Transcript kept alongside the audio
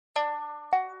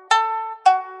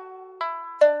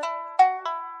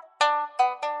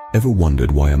Ever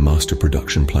wondered why a master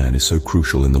production plan is so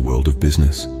crucial in the world of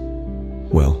business?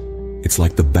 Well, it's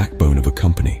like the backbone of a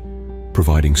company,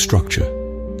 providing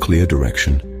structure, clear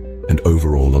direction, and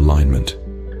overall alignment.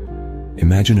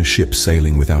 Imagine a ship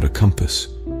sailing without a compass,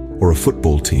 or a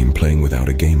football team playing without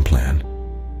a game plan.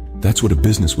 That's what a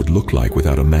business would look like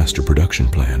without a master production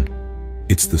plan.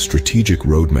 It's the strategic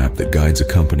roadmap that guides a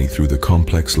company through the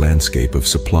complex landscape of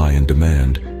supply and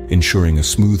demand, ensuring a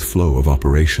smooth flow of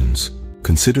operations.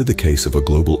 Consider the case of a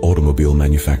global automobile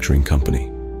manufacturing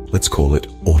company. Let's call it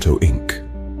Auto Inc.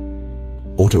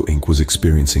 Auto Inc. was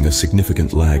experiencing a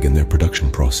significant lag in their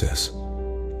production process.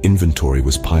 Inventory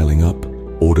was piling up,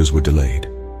 orders were delayed,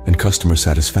 and customer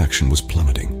satisfaction was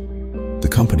plummeting. The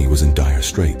company was in dire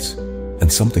straits,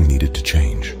 and something needed to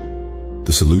change.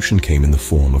 The solution came in the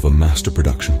form of a master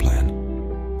production plan.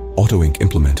 Auto Inc.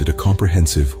 implemented a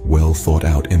comprehensive,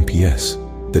 well-thought-out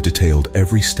MPS that detailed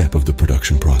every step of the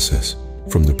production process,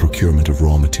 from the procurement of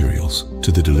raw materials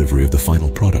to the delivery of the final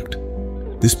product.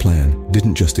 This plan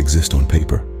didn't just exist on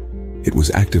paper. It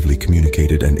was actively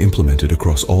communicated and implemented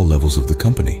across all levels of the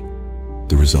company.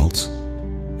 The results?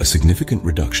 A significant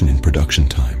reduction in production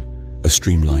time, a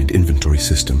streamlined inventory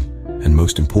system, and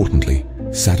most importantly,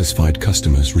 satisfied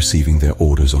customers receiving their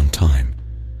orders on time.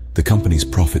 The company's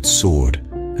profits soared,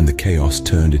 and the chaos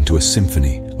turned into a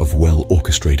symphony of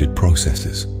well-orchestrated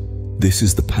processes. This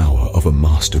is the power of a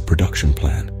master production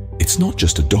plan. It's not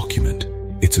just a document,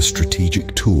 it's a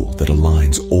strategic tool that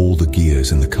aligns all the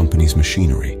gears in the company's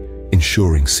machinery,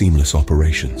 ensuring seamless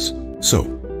operations. So,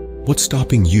 what's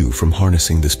stopping you from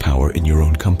harnessing this power in your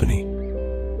own company?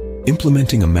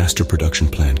 Implementing a master production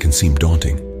plan can seem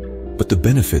daunting, but the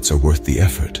benefits are worth the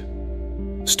effort.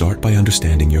 Start by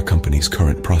understanding your company's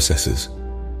current processes.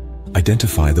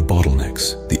 Identify the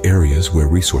bottlenecks, the areas where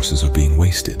resources are being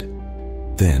wasted.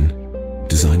 Then,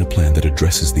 design a plan that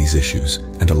addresses these issues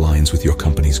and aligns with your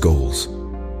company's goals.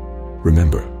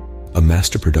 Remember, a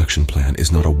master production plan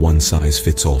is not a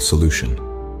one-size-fits-all solution.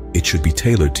 It should be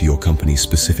tailored to your company's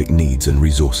specific needs and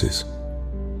resources.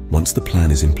 Once the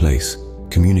plan is in place,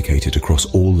 communicate it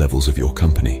across all levels of your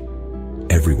company.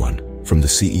 Everyone, from the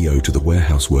CEO to the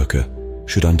warehouse worker,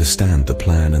 should understand the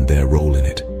plan and their role in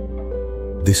it.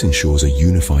 This ensures a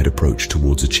unified approach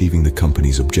towards achieving the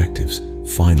company's objectives.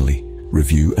 Finally,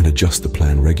 review and adjust the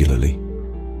plan regularly.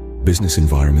 Business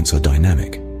environments are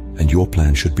dynamic, and your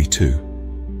plan should be too.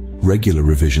 Regular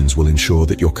revisions will ensure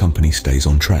that your company stays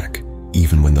on track,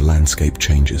 even when the landscape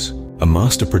changes. A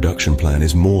master production plan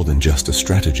is more than just a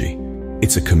strategy.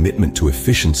 It's a commitment to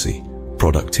efficiency,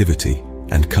 productivity,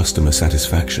 and customer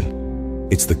satisfaction.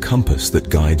 It's the compass that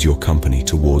guides your company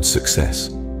towards success.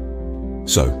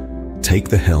 So, take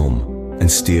the helm and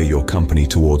steer your company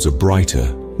towards a brighter,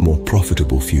 more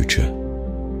profitable future.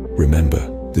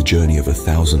 Remember, the journey of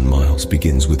 1,000 miles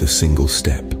begins with a single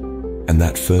step, and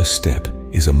that first step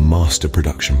is a master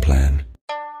production plan.